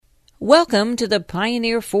Welcome to the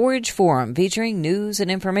Pioneer Forage Forum, featuring news and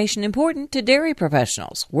information important to dairy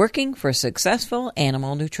professionals working for successful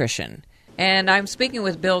animal nutrition. And I'm speaking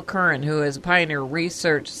with Bill Curran, who is a Pioneer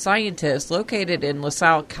research scientist located in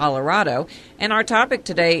LaSalle, Colorado. And our topic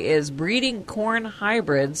today is breeding corn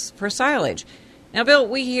hybrids for silage. Now, Bill,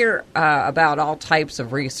 we hear about all types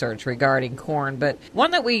of research regarding corn, but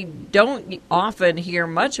one that we don't often hear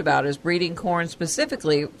much about is breeding corn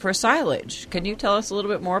specifically for silage. Can you tell us a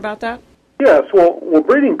little bit more about that? Yes, well,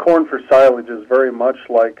 breeding corn for silage is very much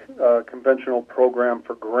like a conventional program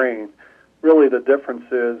for grain. Really, the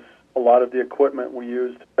difference is a lot of the equipment we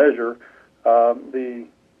use to measure the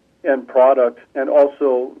end product and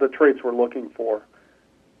also the traits we're looking for.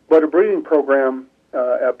 But a breeding program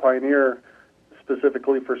at Pioneer,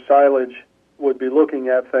 specifically for silage, would be looking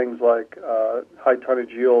at things like high tonnage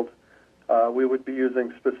yield. We would be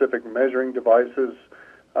using specific measuring devices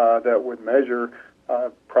that would measure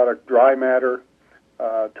product dry matter,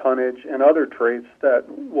 tonnage, and other traits that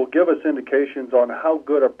will give us indications on how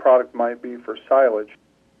good a product might be for silage.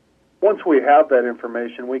 Once we have that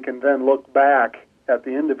information, we can then look back at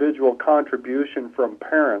the individual contribution from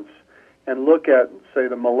parents and look at, say,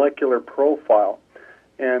 the molecular profile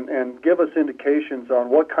and give us indications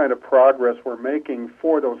on what kind of progress we're making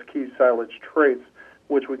for those key silage traits,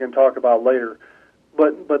 which we can talk about later.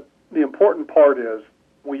 But the important part is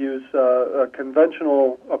we use a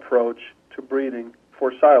conventional approach to breeding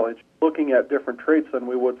for silage, looking at different traits than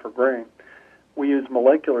we would for grain. We use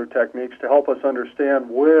molecular techniques to help us understand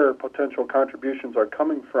where potential contributions are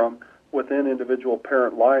coming from within individual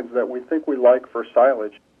parent lines that we think we like for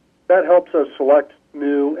silage. That helps us select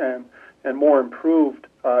new and more improved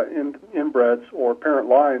inbreds or parent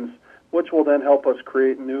lines, which will then help us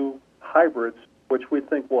create new hybrids, which we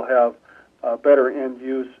think will have better end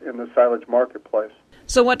use in the silage marketplace.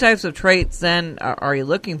 So what types of traits then are you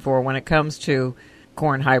looking for when it comes to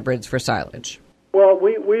corn hybrids for silage? Well,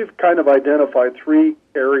 we've kind of identified three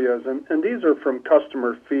areas, and these are from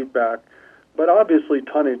customer feedback, but obviously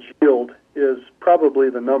tonnage yield is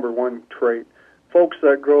probably the number one trait. Folks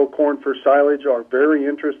that grow corn for silage are very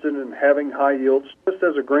interested in having high yields, just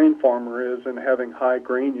as a grain farmer is in having high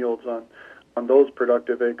grain yields on those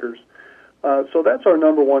productive acres. So that's our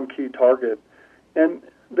number one key target. And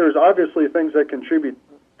there's obviously things that contribute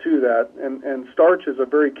to that, and starch is a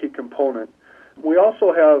very key component. We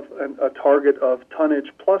also have a target of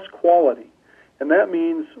tonnage plus quality, and that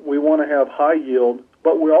means we want to have high yield,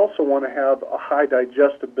 but we also want to have a high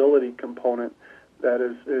digestibility component that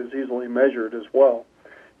is easily measured as well.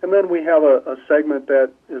 And then we have a segment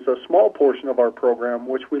that is a small portion of our program,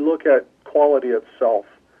 which we look at quality itself.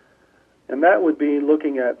 And that would be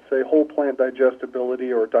looking at, say, whole plant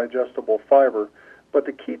digestibility or digestible fiber. But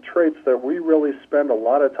the key traits that we really spend a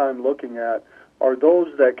lot of time looking at are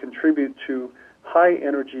those that contribute to high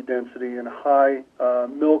energy density and high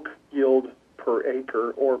milk yield per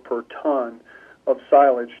acre or per ton of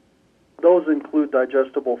silage. Those include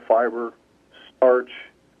digestible fiber, starch,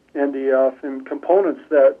 NDF, and components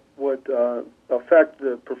that would affect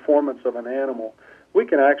the performance of an animal. We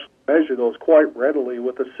can actually measure those quite readily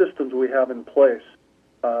with the systems we have in place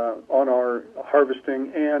on our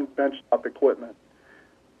harvesting and benchtop equipment.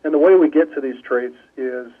 And the way we get to these traits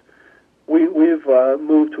is we've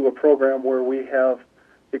moved to a program where we have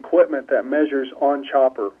equipment that measures on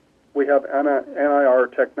chopper. We have NIR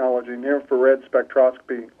technology, near-infrared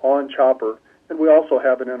spectroscopy on chopper, and we also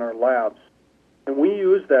have it in our labs. And we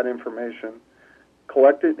use that information,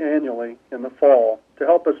 collect it annually in the fall, to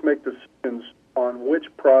help us make decisions on which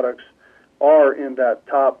products are in that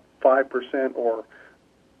top 5% or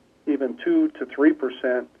even 2 to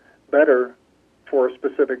 3% better for a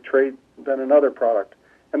specific trait than another product.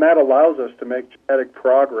 And that allows us to make genetic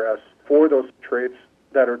progress for those traits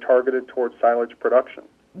that are targeted towards silage production.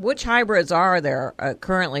 Which hybrids are there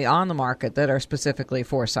currently on the market that are specifically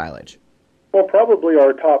for silage? Well, probably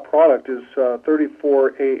our top product is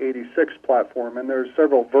 34A86 platform, and there's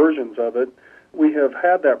several versions of it. We have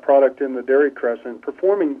had that product in the dairy crescent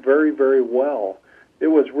performing very, very well. It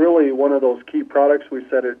was really one of those key products. We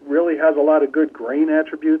said it really has a lot of good grain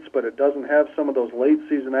attributes, but it doesn't have some of those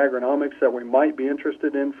late-season agronomics that we might be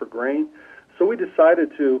interested in for grain. So we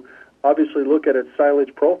decided to obviously look at its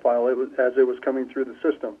silage profile as it was coming through the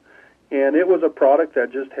system. And it was a product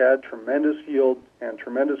that just had tremendous yield and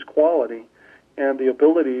tremendous quality and the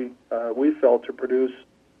ability, we felt, to produce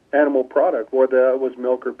animal product, whether that was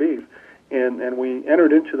milk or beef. And we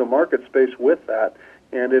entered into the market space with that.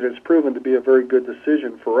 And it has proven to be a very good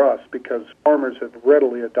decision for us because farmers have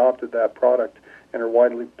readily adopted that product and are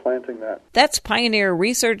widely planting that. That's Pioneer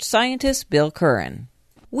research scientist Bill Curran.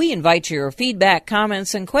 We invite your feedback,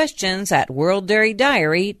 comments, and questions at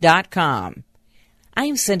worlddairydiary.com.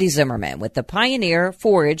 I'm Cindy Zimmerman with the Pioneer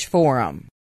Forage Forum.